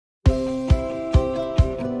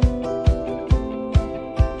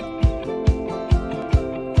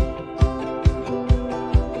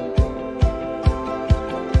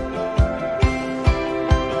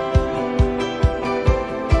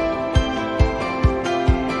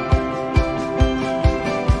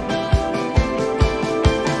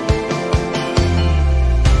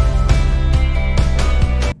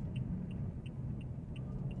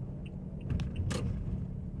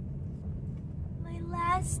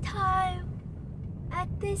last time at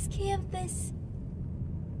this campus.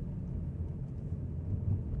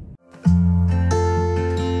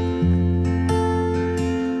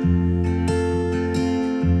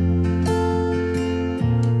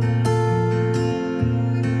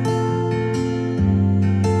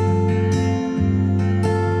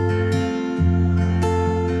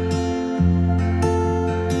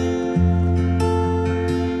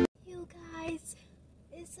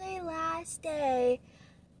 Day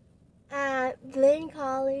at Blinn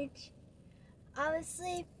College.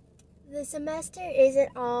 Obviously, the semester isn't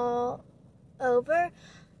all over,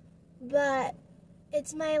 but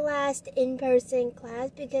it's my last in-person class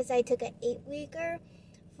because I took an 8-weeker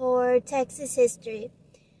for Texas history,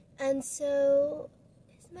 and so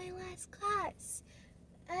it's my last class,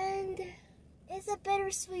 and it's a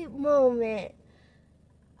bittersweet moment.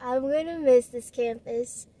 I'm gonna miss this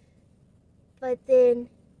campus, but then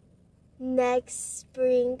next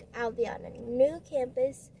spring, I'll be on a new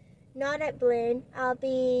campus, not at Blinn. I'll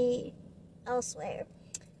be elsewhere.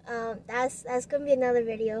 That's gonna be another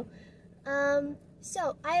video.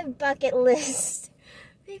 So I have a bucket list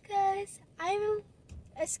because I'm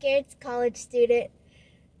a scared college student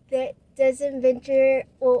that doesn't venture.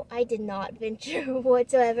 Well, I did not venture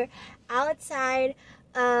whatsoever outside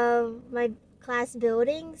of my class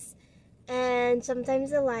buildings and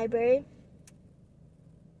sometimes the library.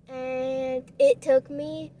 And it took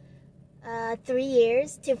me 3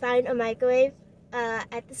 years to find a microwave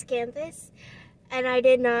at this campus, and I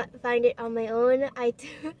did not find it on my own. I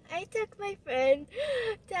took my friend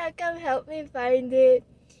to come help me find it.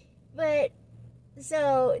 But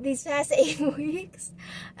so these past 8 weeks,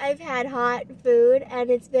 I've had hot food, and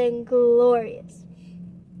it's been glorious.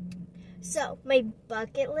 So my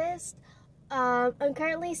bucket list, I'm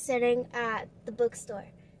currently sitting at the bookstore.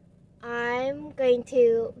 I'm going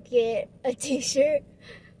to get a t-shirt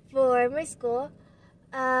for my school.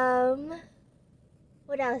 What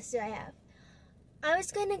else do I have? I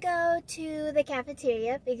was going to go to the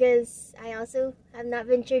cafeteria because I also have not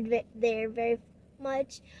ventured there very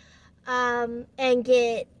much, and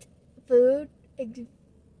get food.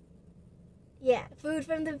 Yeah, food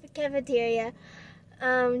from the cafeteria,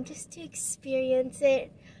 just to experience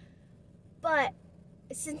it. But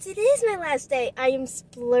since it is my last day, I am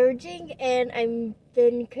splurging and I've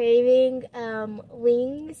been craving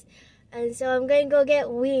wings. And so I'm going to go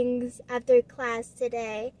get wings after class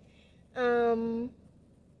today. So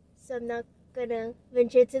I'm not going to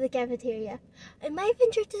venture to the cafeteria. I might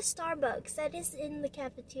venture to Starbucks. That is in the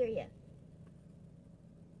cafeteria.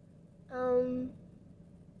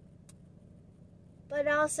 But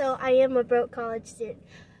also, I am a broke college student.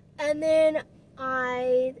 And then there's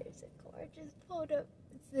a car just pulled up.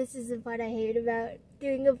 This is the part I hate about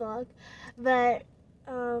doing a vlog, but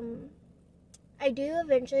I do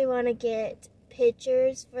eventually want to get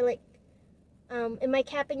pictures for like in my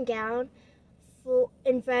cap and gown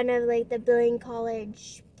in front of like the Blinn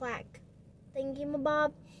College plaque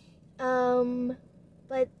thingy-mabob,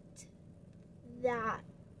 but that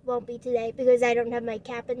won't be today because I don't have my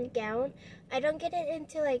cap and gown. I don't get it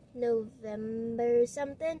until like November or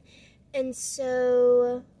something, and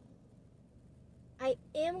so I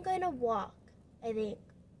am going to walk, I think.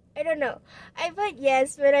 I don't know. I put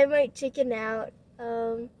yes, but I might chicken out.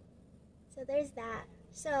 So there's that.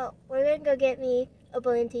 So we're going to go get me a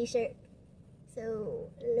Blinn t-shirt.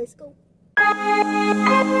 So let's go.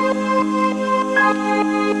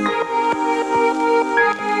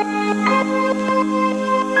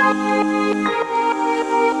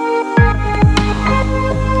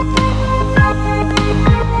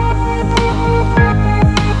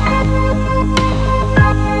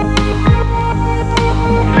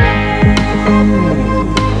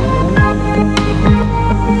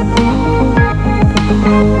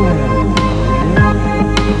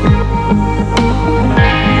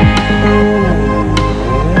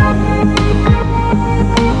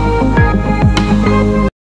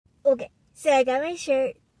 Okay, so I got my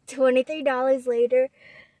shirt, $23 later.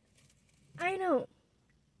 I know,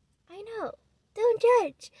 don't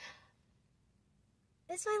judge.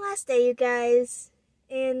 It's my last day, you guys,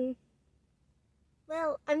 and,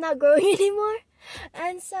 well, I'm not growing anymore,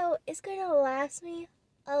 and so it's gonna last me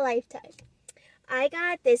a lifetime. I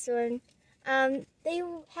got this one. They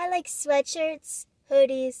had like sweatshirts,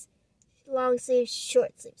 hoodies, long sleeves,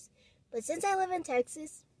 short sleeves, but since I live in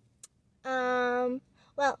Texas,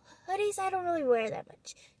 well, hoodies I don't really wear that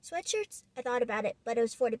much. Sweatshirts, I thought about it, but it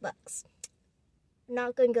was $40. I'm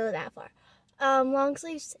not gonna go that far. Long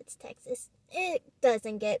sleeves, it's Texas. It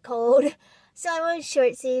doesn't get cold. So I went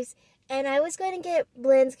short sleeves, and I was going to get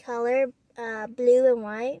Blinn's color, blue and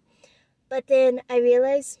white, But then I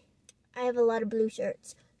realized I have a lot of blue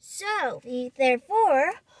shirts. So,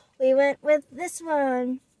 therefore, we went with this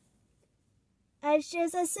one. It's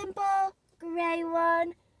just a simple gray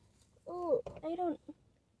one. Oh,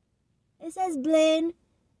 it says Blinn,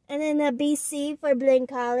 and then a BC for Blinn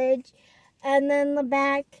College. And then the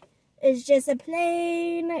back is just a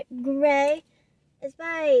plain gray. It's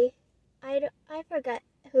by, I forgot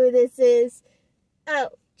who this is.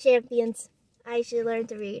 Oh, Champions. I should learn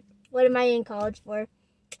to read. What am I in college for?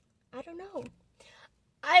 I don't know.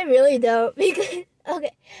 I really don't, because,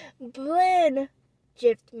 okay, Blinn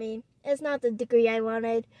gypped me. It's not the degree I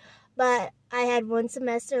wanted, but I had one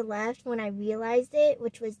semester left when I realized it,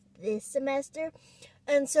 which was this semester.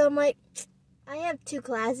 And so I'm like, I have 2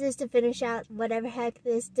 classes to finish out whatever heck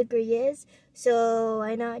this degree is, so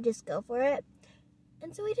why not just go for it?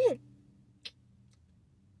 And so I did.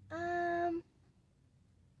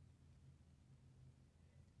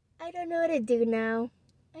 I don't know what to do now.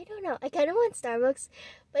 I don't know. I kind of want Starbucks,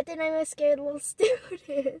 but then I'm a scared little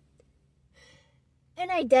student.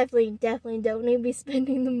 And I definitely don't need to be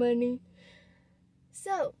spending the money.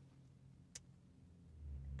 So,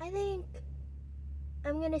 I think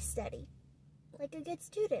I'm going to study like a good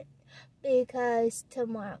student. Because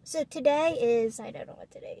tomorrow, so today is, I don't know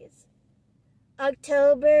what today is,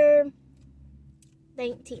 October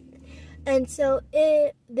 19th. And so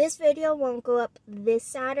this video won't go up this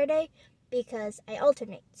Saturday because I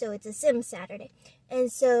alternate. So it's a sim Saturday.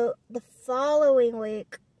 And so the following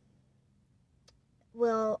week,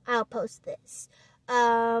 I'll post this.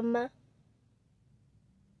 And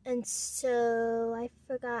so I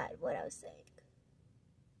forgot what I was saying.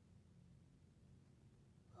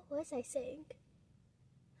 What was I saying?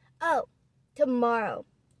 Oh, tomorrow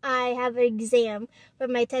I have an exam for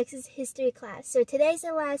my Texas history class. So today's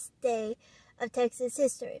the last day of Texas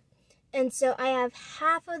history. And so I have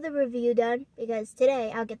half of the review done because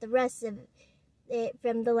today I'll get the rest of it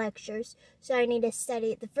from the lectures. So I need to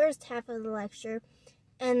study the first half of the lecture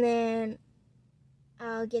and then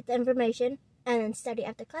I'll get the information and then study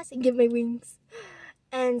after class and get my wings.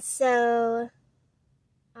 And so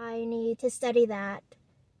I need to study that.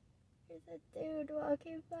 There's a dude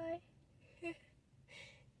walking by.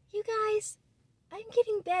 You guys, I'm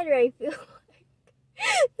getting better, I feel like.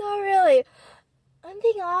 Not really. I'm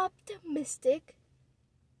being optimistic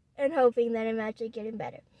and hoping that I'm actually getting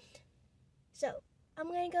better. So, I'm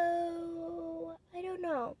gonna go, I don't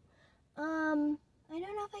know. I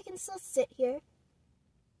don't know if I can still sit here.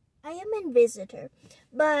 I am in visitor,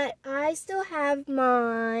 but I still have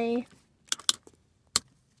my,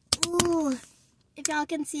 if y'all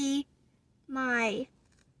can see, my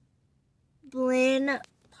Blinn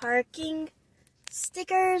parking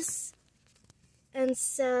stickers, and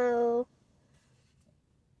so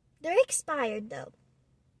they're expired though,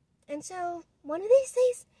 and so one of these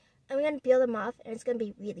days I'm gonna peel them off and it's gonna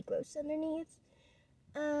be really gross underneath.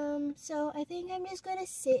 So I think I'm just gonna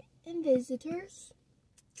sit in visitors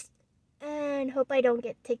and hope I don't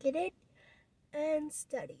get ticketed and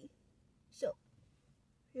study. So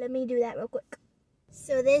let me do that real quick.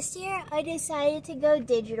 So this year I decided to go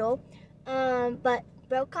digital, but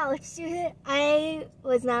broke college student, I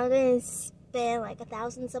was not going to spend like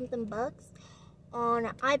 $1,000-something on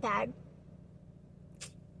an iPad.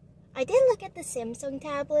 I did look at the Samsung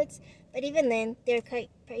tablets, but even then, they're quite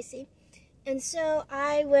pricey. And so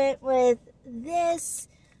I went with this.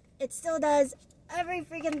 It still does every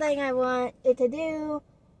freaking thing I want it to do.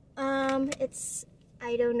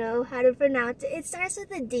 I don't know how to pronounce it. It starts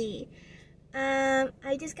with a D.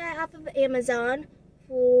 I just got it off of Amazon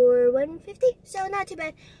for $150, so not too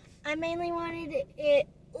bad. I mainly wanted it,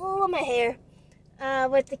 my hair,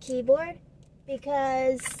 with the keyboard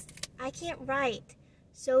because I can't write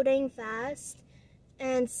so dang fast.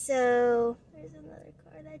 And so, there's another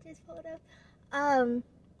car that just pulled up.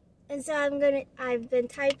 And so I've been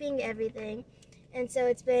typing everything. And so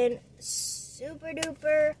it's been super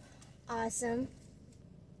duper awesome.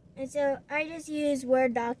 And so I just use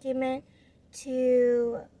Word document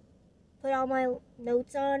to put all my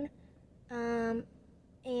notes on, and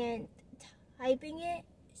typing it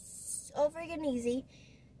is so freaking easy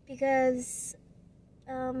because,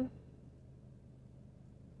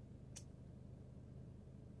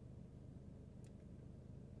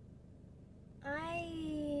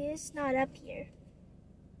 it's not up here.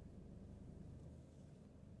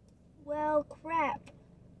 Well, crap.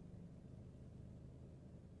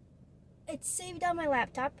 It's saved on my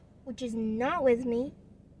laptop, which is not with me.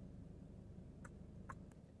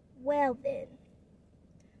 Well then,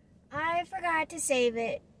 I forgot to save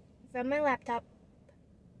it from my laptop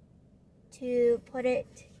to put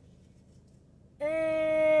it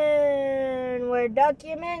in Word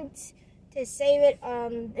document to save it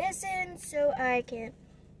on this end so I can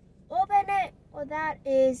open it. Well, that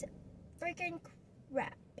is freaking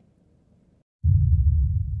crap.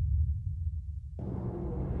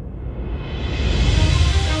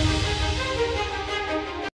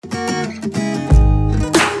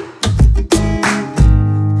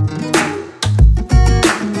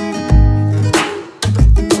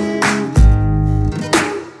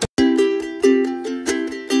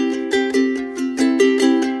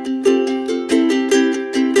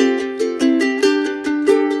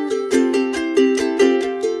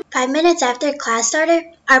 Minutes after class started,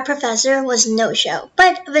 our professor was no-show,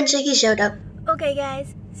 but eventually he showed up. Okay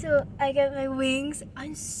guys, so I got my wings.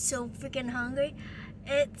 I'm so freaking hungry.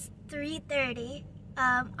 It's 3:30.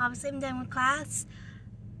 Obviously I'm done with class.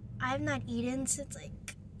 I have not eaten since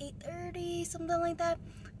like 8:30, something like that.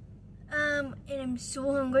 And I'm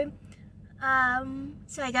so hungry.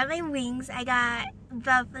 So I got my wings. I got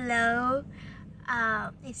buffalo.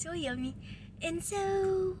 It's so yummy. And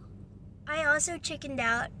so I also chickened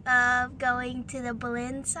out of going to the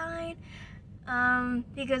Blinn sign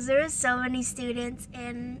because there were so many students,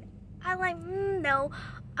 and I'm like, no,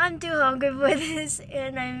 I'm too hungry for this,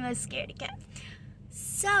 and I'm a scaredy cat.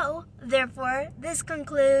 So, therefore, this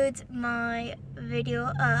concludes my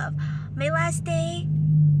video of my last day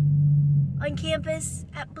on campus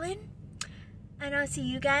at Blinn, and I'll see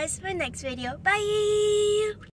you guys in my next video. Bye!